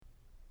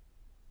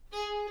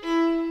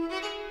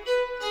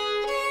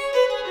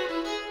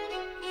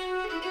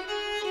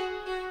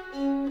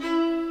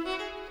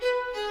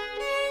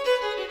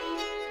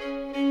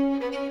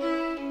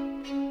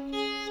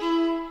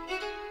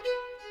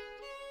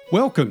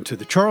Welcome to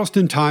the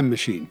Charleston Time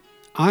Machine.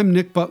 I'm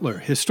Nick Butler,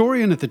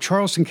 historian at the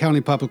Charleston County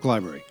Public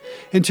Library,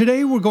 and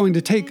today we're going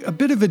to take a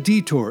bit of a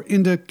detour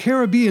into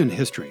Caribbean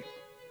history.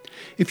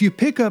 If you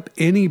pick up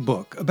any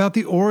book about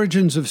the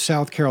origins of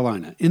South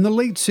Carolina in the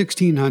late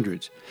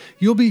 1600s,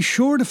 you'll be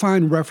sure to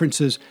find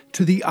references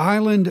to the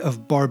island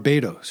of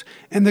Barbados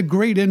and the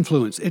great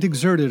influence it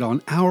exerted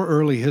on our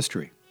early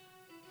history.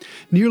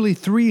 Nearly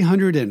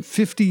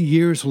 350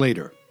 years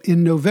later,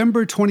 in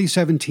November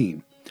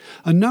 2017,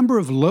 a number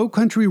of Low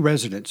Country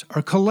residents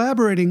are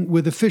collaborating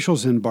with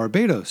officials in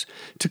Barbados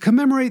to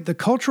commemorate the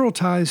cultural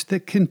ties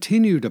that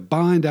continue to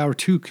bind our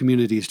two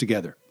communities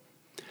together.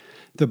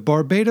 The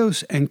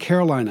Barbados and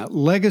Carolina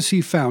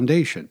Legacy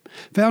Foundation,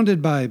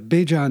 founded by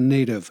Bajan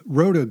native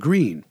Rhoda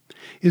Green,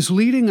 is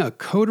leading a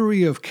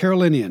coterie of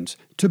Carolinians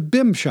to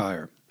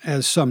Bimshire,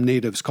 as some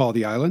natives call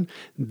the island,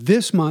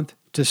 this month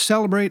to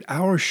celebrate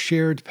our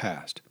shared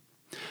past.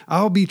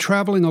 I'll be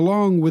traveling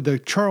along with the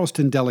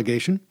Charleston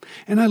delegation,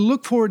 and I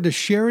look forward to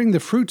sharing the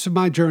fruits of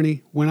my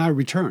journey when I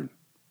return.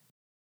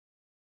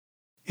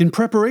 In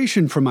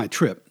preparation for my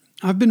trip,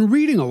 I've been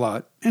reading a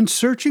lot and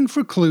searching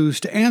for clues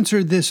to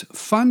answer this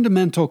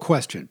fundamental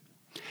question.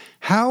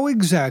 How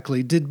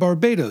exactly did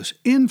Barbados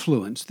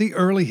influence the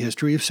early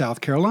history of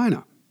South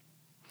Carolina?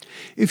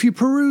 If you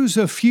peruse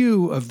a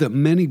few of the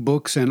many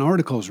books and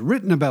articles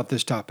written about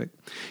this topic,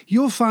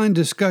 you'll find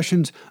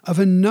discussions of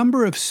a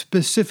number of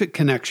specific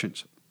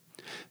connections.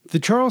 The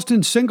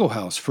Charleston Single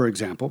House, for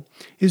example,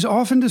 is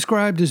often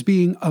described as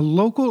being a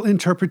local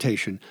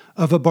interpretation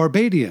of a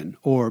Barbadian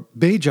or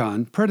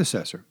Bajan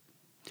predecessor.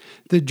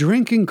 The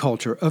drinking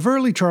culture of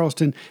early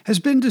Charleston has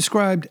been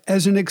described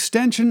as an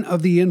extension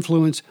of the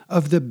influence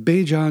of the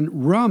Bajan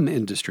rum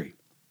industry.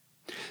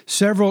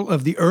 Several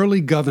of the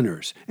early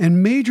governors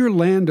and major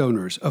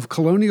landowners of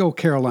colonial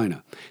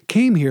Carolina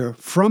came here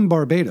from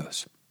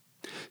Barbados.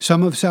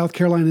 Some of South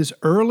Carolina's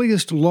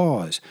earliest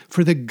laws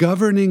for the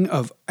governing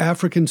of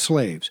African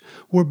slaves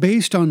were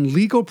based on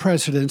legal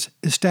precedents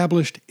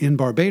established in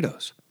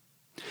Barbados.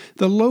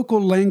 The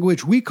local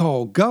language we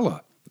call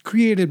Gullah,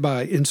 created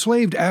by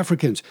enslaved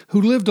Africans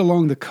who lived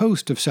along the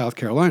coast of South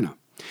Carolina,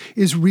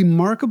 is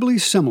remarkably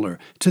similar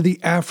to the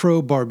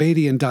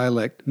Afro-Barbadian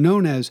dialect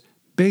known as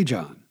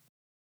Bajan.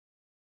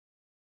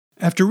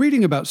 After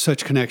reading about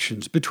such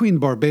connections between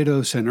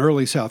Barbados and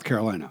early South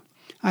Carolina,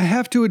 I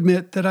have to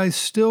admit that I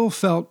still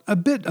felt a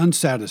bit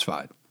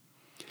unsatisfied.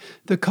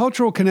 The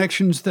cultural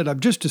connections that I've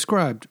just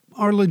described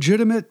are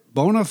legitimate,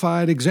 bona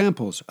fide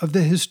examples of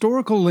the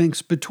historical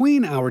links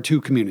between our two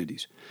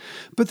communities,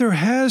 but there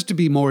has to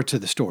be more to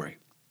the story.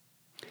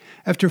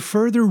 After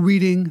further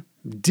reading,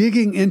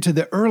 digging into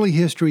the early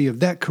history of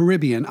that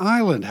Caribbean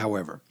island,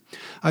 however,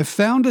 I've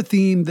found a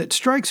theme that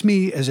strikes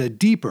me as a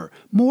deeper,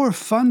 more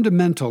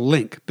fundamental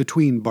link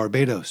between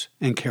Barbados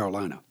and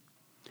Carolina.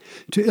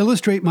 To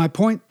illustrate my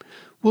point,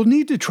 we'll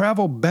need to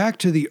travel back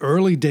to the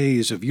early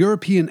days of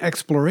European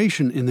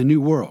exploration in the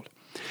New World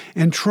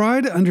and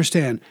try to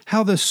understand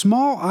how the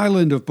small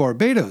island of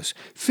Barbados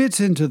fits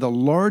into the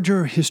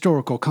larger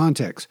historical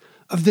context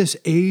of this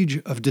age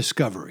of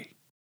discovery.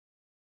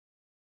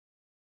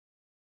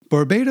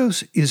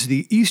 Barbados is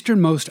the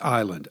easternmost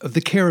island of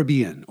the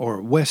Caribbean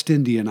or West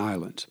Indian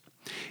Islands.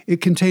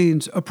 It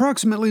contains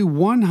approximately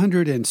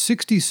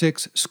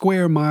 166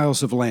 square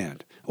miles of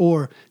land,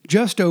 or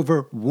just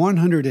over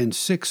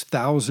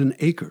 106,000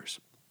 acres.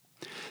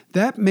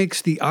 That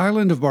makes the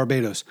island of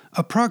Barbados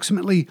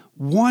approximately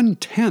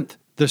 1/10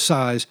 the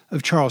size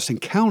of Charleston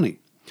County,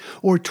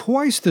 or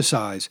twice the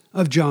size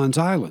of Johns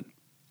Island.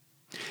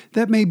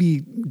 That may be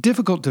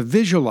difficult to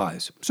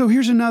visualize, so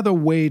here's another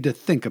way to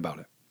think about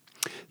it.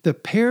 The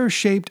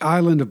pear-shaped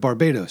island of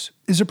Barbados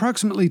is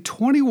approximately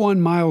 21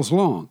 miles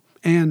long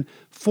and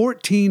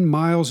 14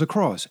 miles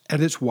across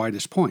at its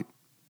widest point.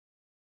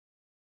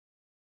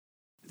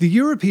 The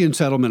European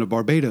settlement of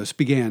Barbados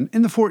began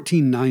in the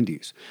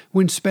 1490s,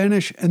 when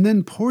Spanish and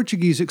then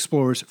Portuguese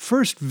explorers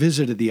first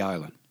visited the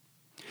island.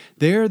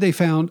 There they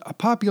found a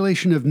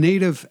population of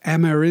native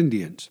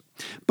Amerindians,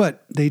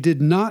 but they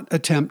did not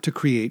attempt to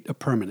create a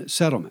permanent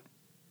settlement.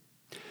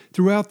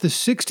 Throughout the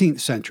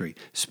 16th century,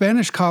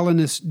 Spanish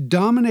colonists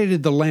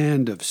dominated the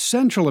land of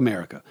Central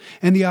America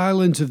and the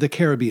islands of the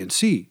Caribbean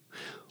Sea,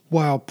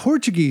 while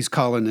Portuguese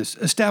colonists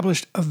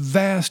established a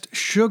vast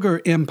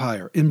sugar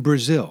empire in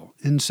Brazil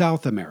in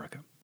South America.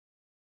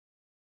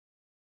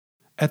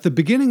 At the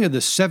beginning of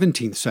the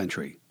 17th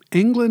century,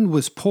 England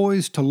was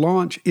poised to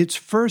launch its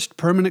first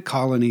permanent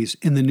colonies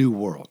in the New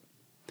World.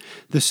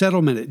 The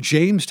settlement at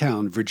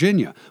Jamestown,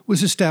 Virginia,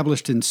 was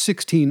established in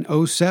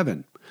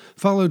 1607,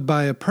 followed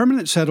by a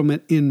permanent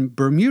settlement in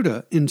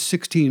Bermuda in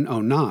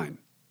 1609.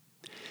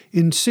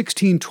 In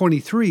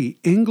 1623,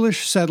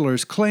 English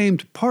settlers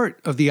claimed part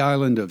of the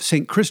island of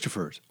St.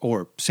 Christopher's,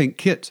 or St.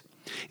 Kitts,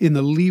 in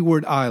the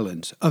Leeward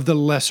Islands of the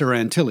Lesser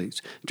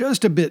Antilles,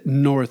 just a bit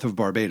north of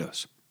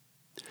Barbados.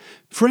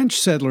 French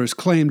settlers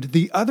claimed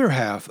the other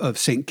half of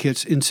St.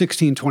 Kitts in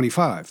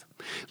 1625,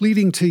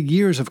 leading to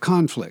years of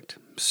conflict,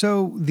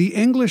 so the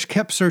English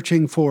kept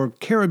searching for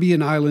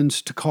Caribbean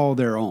islands to call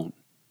their own.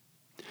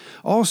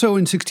 Also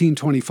in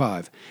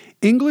 1625,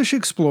 English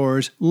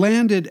explorers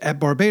landed at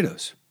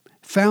Barbados,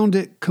 found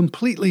it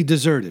completely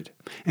deserted,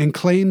 and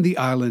claimed the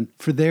island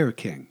for their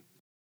king.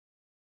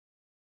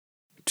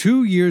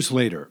 2 years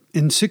later,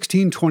 in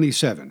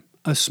 1627,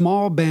 a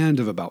small band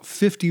of about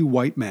 50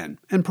 white men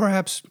and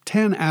perhaps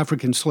 10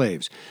 African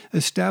slaves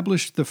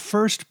established the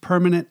first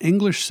permanent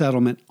English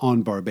settlement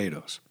on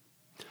Barbados.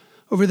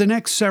 Over the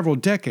next several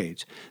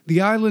decades,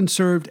 the island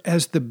served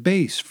as the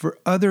base for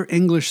other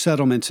English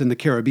settlements in the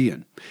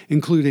Caribbean,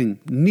 including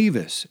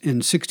Nevis in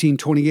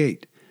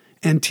 1628,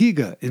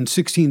 Antigua in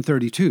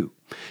 1632,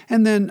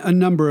 and then a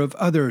number of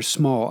other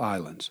small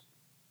islands.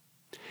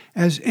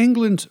 As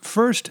England's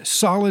first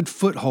solid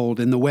foothold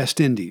in the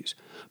West Indies,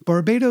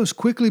 Barbados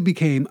quickly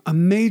became a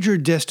major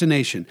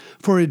destination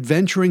for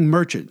adventuring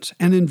merchants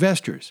and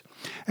investors,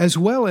 as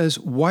well as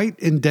white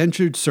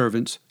indentured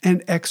servants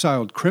and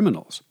exiled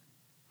criminals.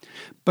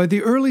 By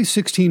the early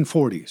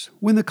 1640s,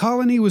 when the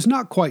colony was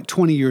not quite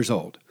 20 years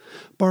old,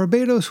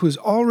 Barbados was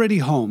already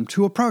home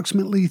to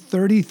approximately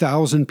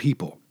 30,000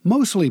 people,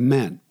 mostly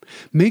men,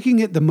 making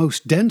it the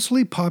most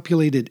densely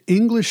populated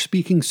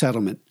English-speaking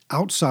settlement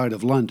outside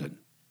of London.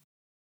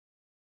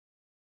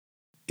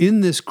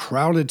 In this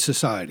crowded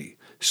society,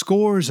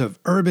 scores of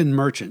urban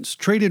merchants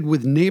traded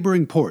with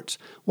neighboring ports,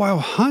 while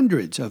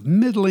hundreds of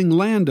middling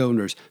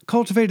landowners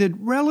cultivated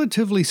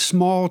relatively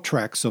small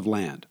tracts of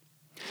land.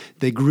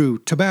 They grew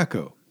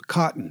tobacco,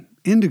 cotton,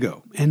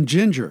 indigo, and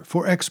ginger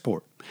for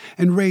export,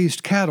 and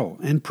raised cattle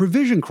and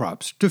provision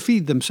crops to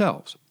feed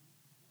themselves.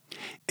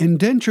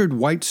 Indentured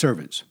white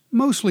servants,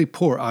 mostly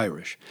poor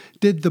Irish,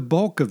 did the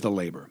bulk of the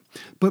labor,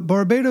 but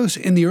Barbados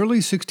in the early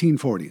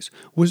 1640s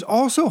was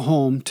also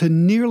home to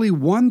nearly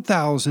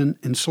 1,000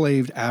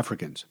 enslaved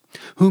Africans,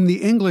 whom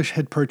the English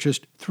had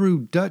purchased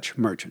through Dutch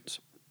merchants.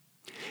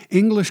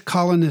 English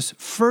colonists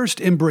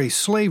first embraced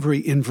slavery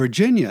in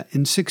Virginia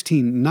in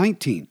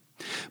 1619,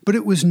 but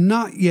it was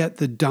not yet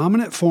the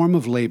dominant form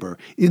of labor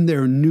in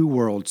their New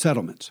World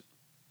settlements.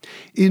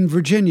 In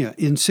Virginia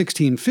in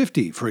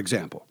 1650, for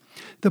example,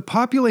 the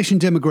population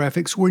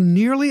demographics were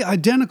nearly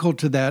identical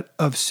to that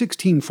of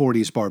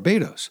 1640s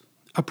Barbados,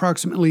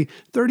 approximately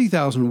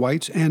 30,000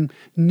 whites and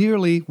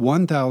nearly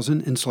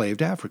 1,000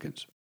 enslaved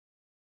Africans.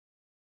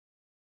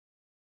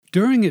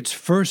 During its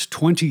first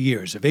 20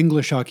 years of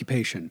English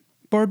occupation,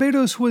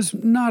 Barbados was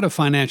not a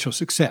financial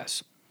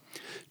success.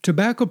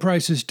 Tobacco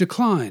prices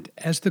declined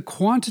as the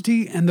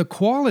quantity and the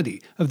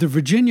quality of the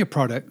Virginia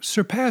product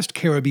surpassed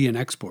Caribbean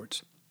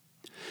exports.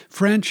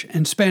 French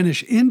and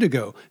Spanish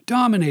indigo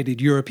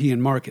dominated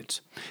European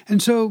markets,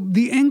 and so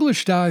the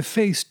English dye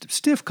faced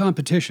stiff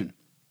competition.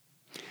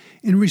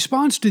 In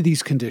response to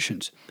these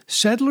conditions,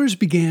 settlers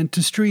began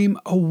to stream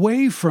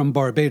away from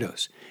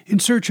Barbados in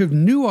search of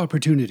new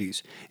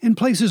opportunities in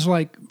places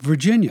like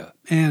Virginia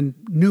and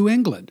New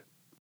England.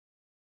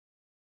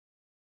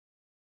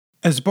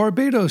 As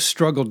Barbados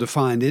struggled to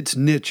find its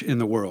niche in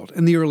the world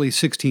in the early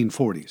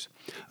 1640s,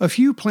 a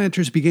few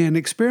planters began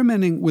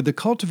experimenting with the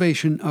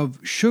cultivation of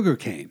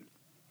sugarcane.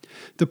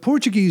 The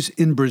Portuguese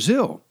in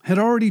Brazil had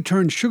already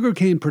turned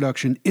sugarcane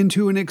production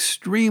into an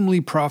extremely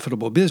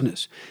profitable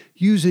business,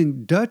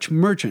 using Dutch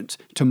merchants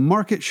to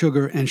market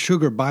sugar and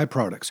sugar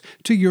byproducts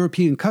to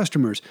European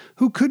customers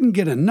who couldn't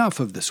get enough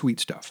of the sweet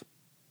stuff.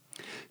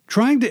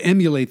 Trying to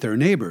emulate their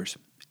neighbors,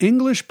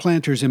 English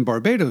planters in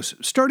Barbados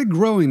started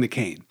growing the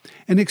cane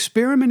and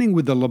experimenting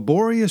with the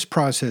laborious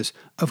process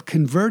of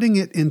converting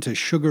it into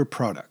sugar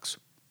products.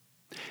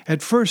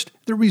 At first,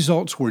 the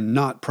results were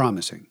not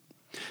promising.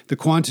 The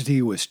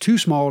quantity was too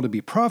small to be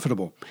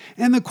profitable,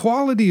 and the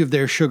quality of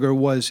their sugar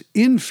was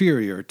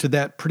inferior to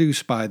that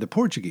produced by the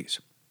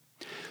Portuguese.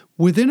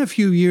 Within a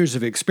few years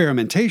of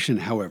experimentation,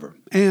 however,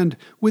 and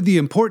with the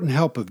important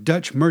help of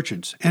Dutch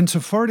merchants and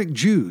Sephardic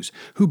Jews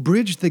who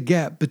bridged the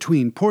gap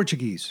between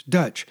Portuguese,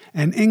 Dutch,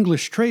 and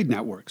English trade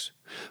networks,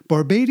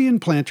 Barbadian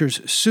planters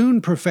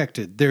soon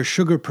perfected their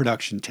sugar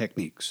production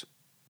techniques.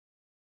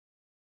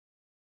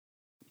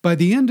 By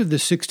the end of the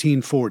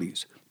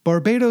 1640s,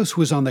 Barbados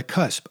was on the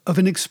cusp of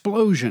an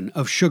explosion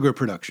of sugar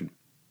production.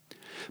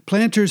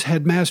 Planters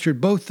had mastered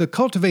both the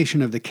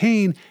cultivation of the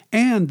cane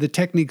and the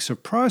techniques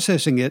of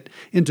processing it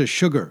into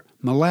sugar,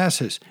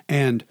 molasses,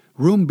 and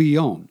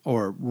rumbillon,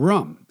 or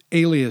rum,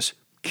 alias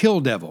kill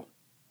devil.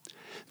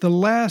 The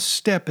last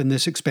step in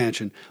this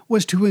expansion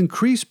was to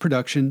increase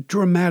production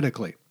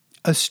dramatically,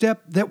 a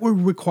step that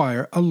would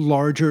require a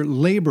larger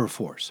labor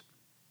force.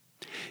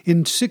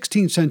 In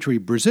 16th century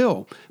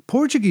Brazil,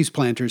 Portuguese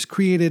planters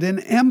created an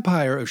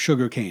empire of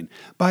sugarcane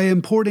by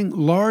importing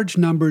large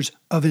numbers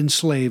of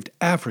enslaved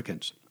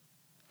Africans.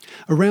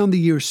 Around the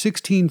year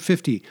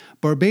 1650,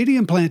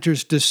 Barbadian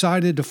planters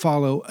decided to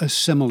follow a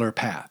similar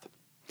path.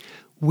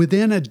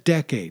 Within a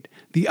decade,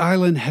 the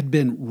island had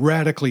been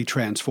radically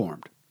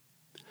transformed.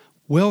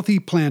 Wealthy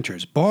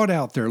planters bought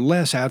out their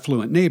less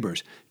affluent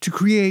neighbors to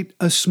create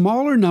a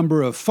smaller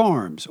number of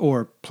farms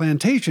or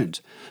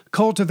plantations,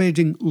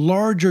 cultivating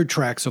larger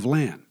tracts of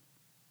land.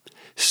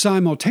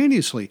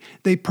 Simultaneously,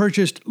 they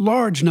purchased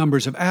large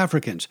numbers of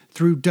Africans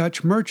through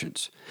Dutch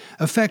merchants,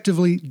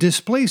 effectively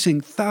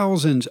displacing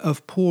thousands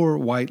of poor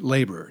white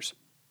laborers.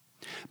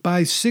 By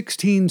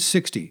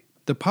 1660,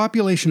 the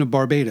population of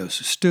Barbados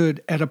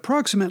stood at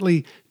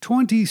approximately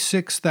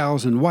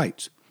 26,000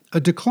 whites, a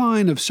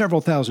decline of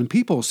several thousand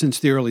people since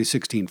the early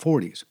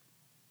 1640s.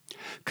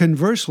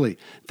 Conversely,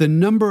 the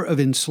number of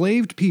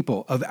enslaved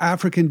people of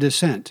African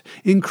descent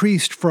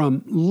increased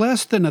from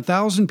less than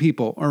 1,000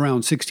 people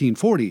around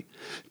 1640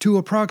 to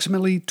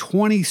approximately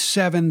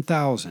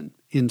 27,000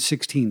 in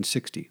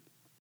 1660.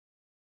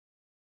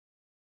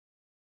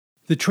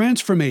 The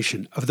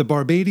transformation of the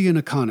Barbadian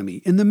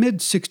economy in the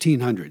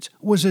mid-1600s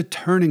was a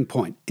turning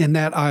point in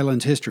that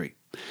island's history,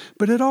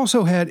 but it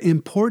also had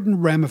important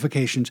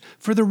ramifications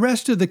for the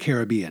rest of the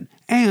Caribbean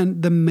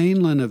and the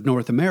mainland of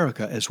North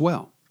America as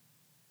well.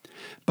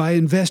 By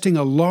investing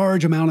a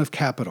large amount of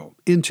capital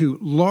into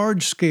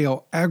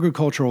large-scale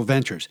agricultural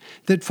ventures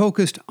that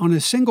focused on a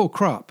single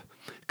crop,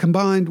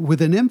 combined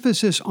with an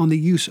emphasis on the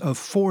use of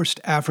forced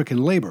African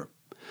labor,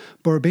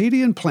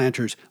 Barbadian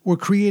planters were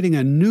creating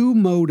a new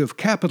mode of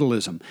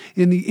capitalism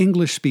in the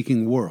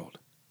English-speaking world.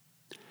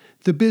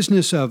 The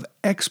business of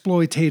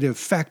exploitative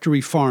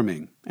factory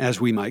farming,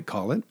 as we might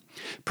call it,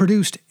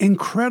 produced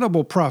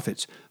incredible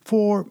profits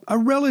for a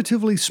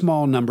relatively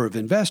small number of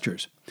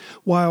investors,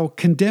 while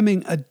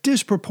condemning a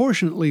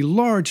disproportionately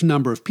large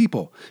number of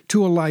people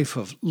to a life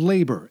of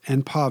labor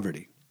and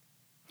poverty.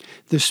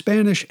 The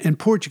Spanish and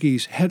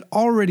Portuguese had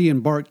already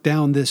embarked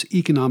down this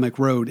economic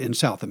road in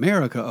South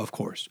America, of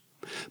course.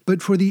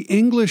 But for the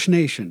English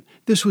nation,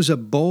 this was a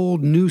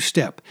bold new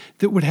step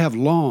that would have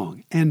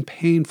long and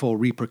painful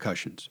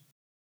repercussions.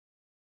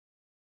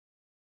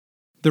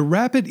 The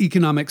rapid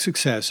economic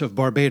success of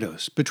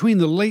Barbados between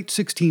the late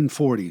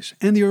 1640s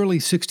and the early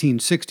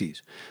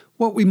 1660s,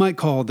 what we might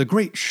call the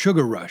Great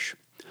Sugar Rush,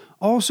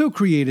 also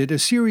created a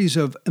series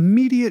of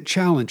immediate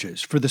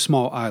challenges for the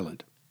small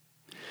island.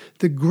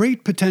 The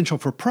great potential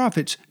for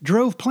profits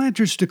drove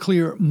planters to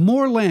clear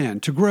more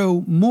land to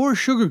grow more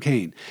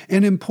sugarcane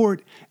and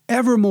import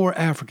ever more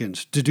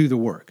Africans to do the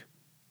work.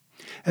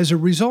 As a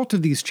result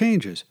of these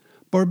changes,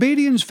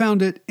 Barbadians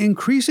found it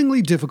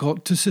increasingly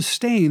difficult to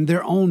sustain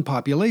their own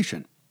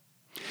population.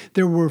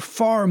 There were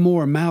far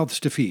more mouths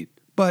to feed,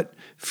 but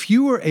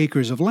fewer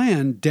acres of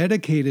land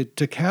dedicated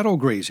to cattle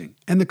grazing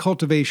and the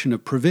cultivation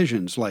of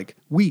provisions like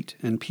wheat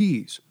and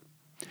peas.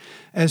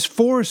 As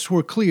forests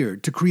were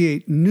cleared to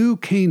create new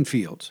cane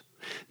fields,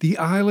 the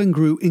island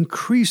grew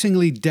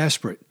increasingly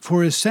desperate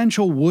for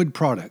essential wood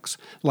products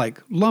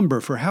like lumber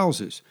for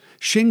houses,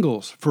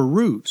 shingles for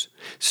roofs,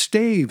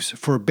 staves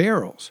for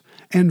barrels,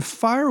 and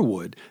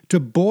firewood to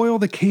boil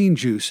the cane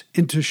juice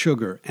into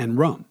sugar and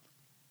rum.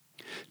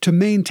 To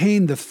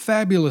maintain the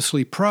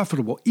fabulously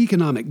profitable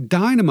economic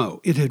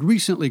dynamo it had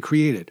recently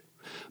created,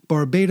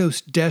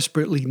 Barbados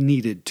desperately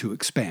needed to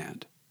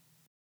expand.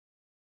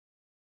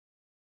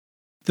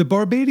 The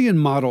Barbadian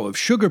model of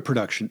sugar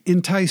production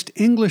enticed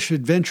English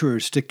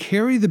adventurers to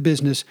carry the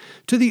business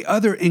to the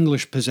other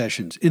English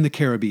possessions in the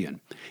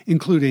Caribbean,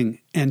 including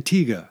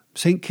Antigua,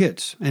 St.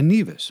 Kitts, and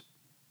Nevis.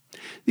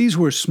 These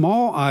were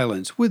small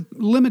islands with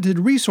limited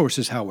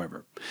resources,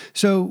 however,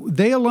 so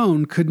they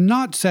alone could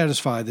not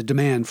satisfy the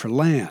demand for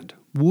land,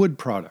 wood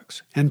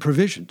products, and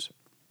provisions.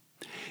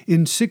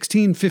 In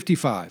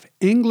 1655,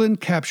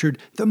 England captured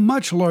the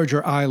much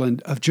larger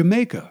island of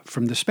Jamaica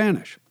from the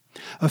Spanish,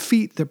 a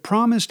feat that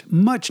promised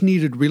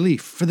much-needed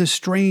relief for the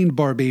strained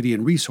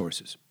Barbadian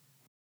resources.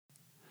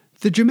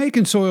 The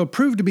Jamaican soil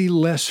proved to be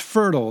less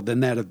fertile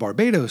than that of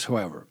Barbados,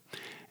 however,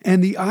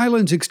 and the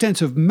island's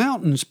extensive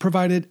mountains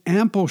provided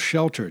ample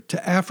shelter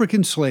to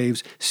African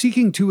slaves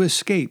seeking to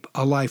escape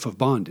a life of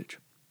bondage.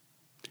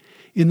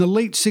 In the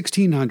late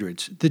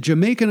 1600s, the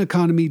Jamaican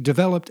economy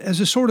developed as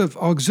a sort of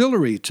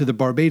auxiliary to the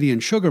Barbadian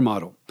sugar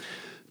model,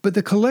 but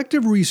the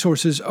collective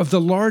resources of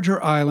the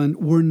larger island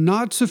were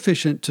not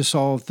sufficient to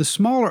solve the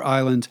smaller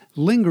island's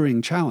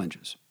lingering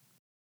challenges.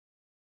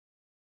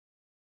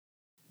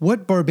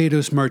 What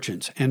Barbados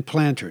merchants and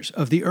planters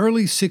of the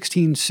early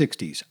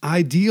 1660s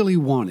ideally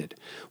wanted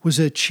was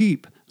a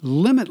cheap,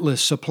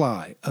 limitless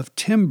supply of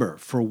timber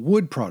for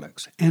wood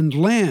products and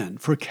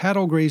land for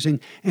cattle grazing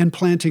and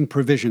planting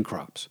provision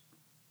crops.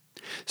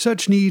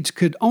 Such needs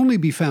could only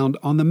be found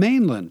on the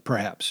mainland,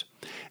 perhaps,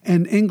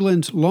 and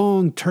England's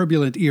long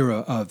turbulent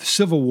era of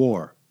civil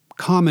war,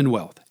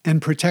 Commonwealth,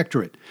 and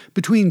Protectorate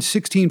between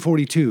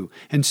 1642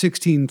 and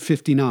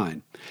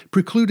 1659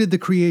 precluded the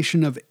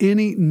creation of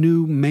any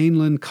new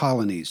mainland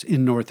colonies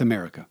in North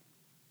America.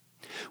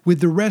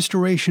 With the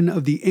restoration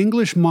of the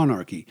English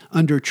monarchy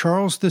under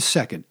Charles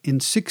II in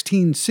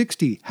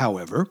 1660,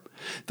 however,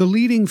 the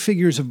leading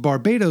figures of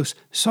Barbados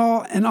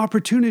saw an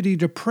opportunity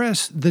to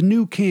press the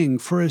new king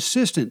for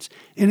assistance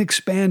in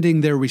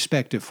expanding their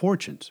respective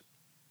fortunes.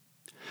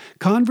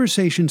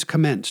 Conversations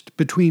commenced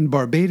between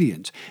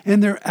Barbadians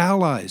and their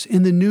allies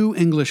in the new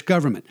English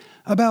government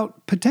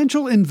about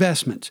potential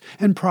investments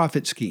and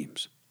profit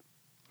schemes.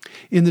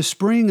 In the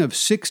spring of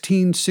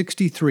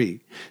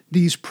 1663,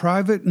 these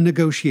private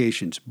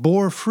negotiations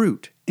bore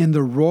fruit in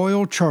the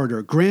royal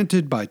charter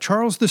granted by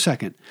Charles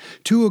II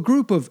to a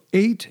group of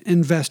 8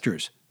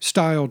 investors,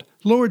 styled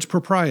Lords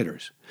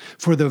Proprietors,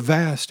 for the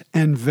vast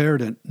and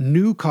verdant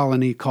new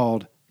colony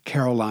called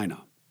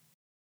Carolina.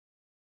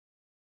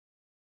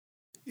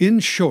 In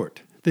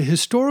short, the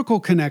historical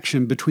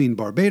connection between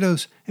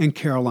Barbados and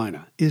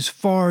Carolina is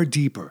far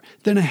deeper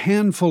than a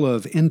handful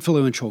of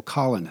influential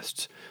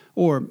colonists,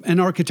 or an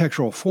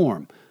architectural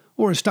form,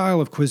 or a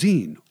style of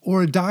cuisine,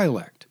 or a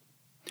dialect.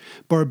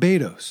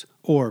 Barbados,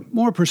 or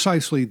more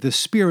precisely the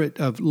spirit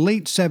of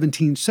late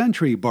 17th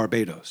century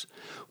Barbados,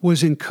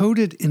 was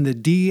encoded in the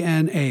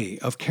DNA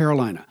of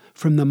Carolina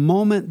from the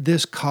moment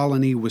this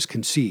colony was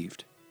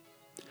conceived.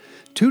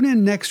 Tune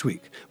in next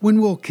week when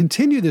we'll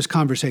continue this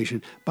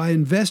conversation by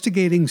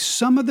investigating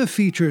some of the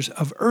features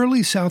of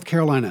early South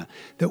Carolina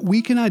that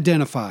we can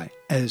identify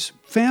as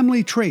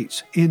family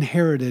traits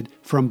inherited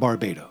from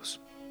Barbados.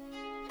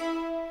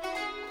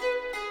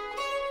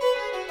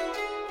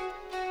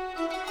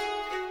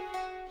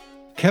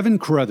 Kevin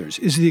Carruthers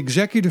is the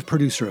executive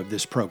producer of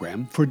this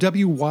program for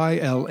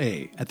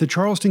WYLA at the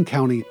Charleston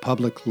County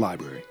Public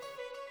Library.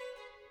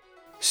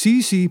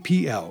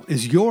 CCPL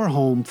is your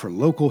home for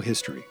local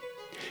history.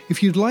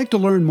 If you'd like to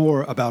learn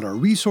more about our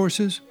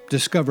resources,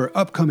 discover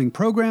upcoming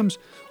programs,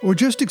 or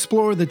just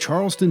explore the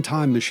Charleston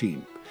Time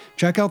Machine,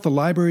 check out the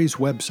library's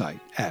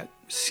website at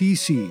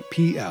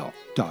ccpl.org.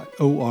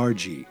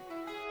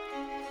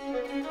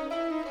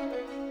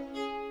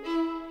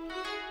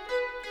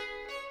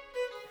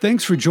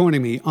 Thanks for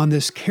joining me on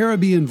this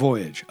Caribbean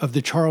voyage of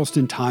the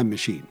Charleston Time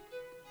Machine.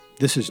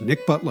 This is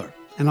Nick Butler,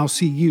 and I'll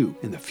see you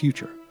in the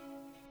future.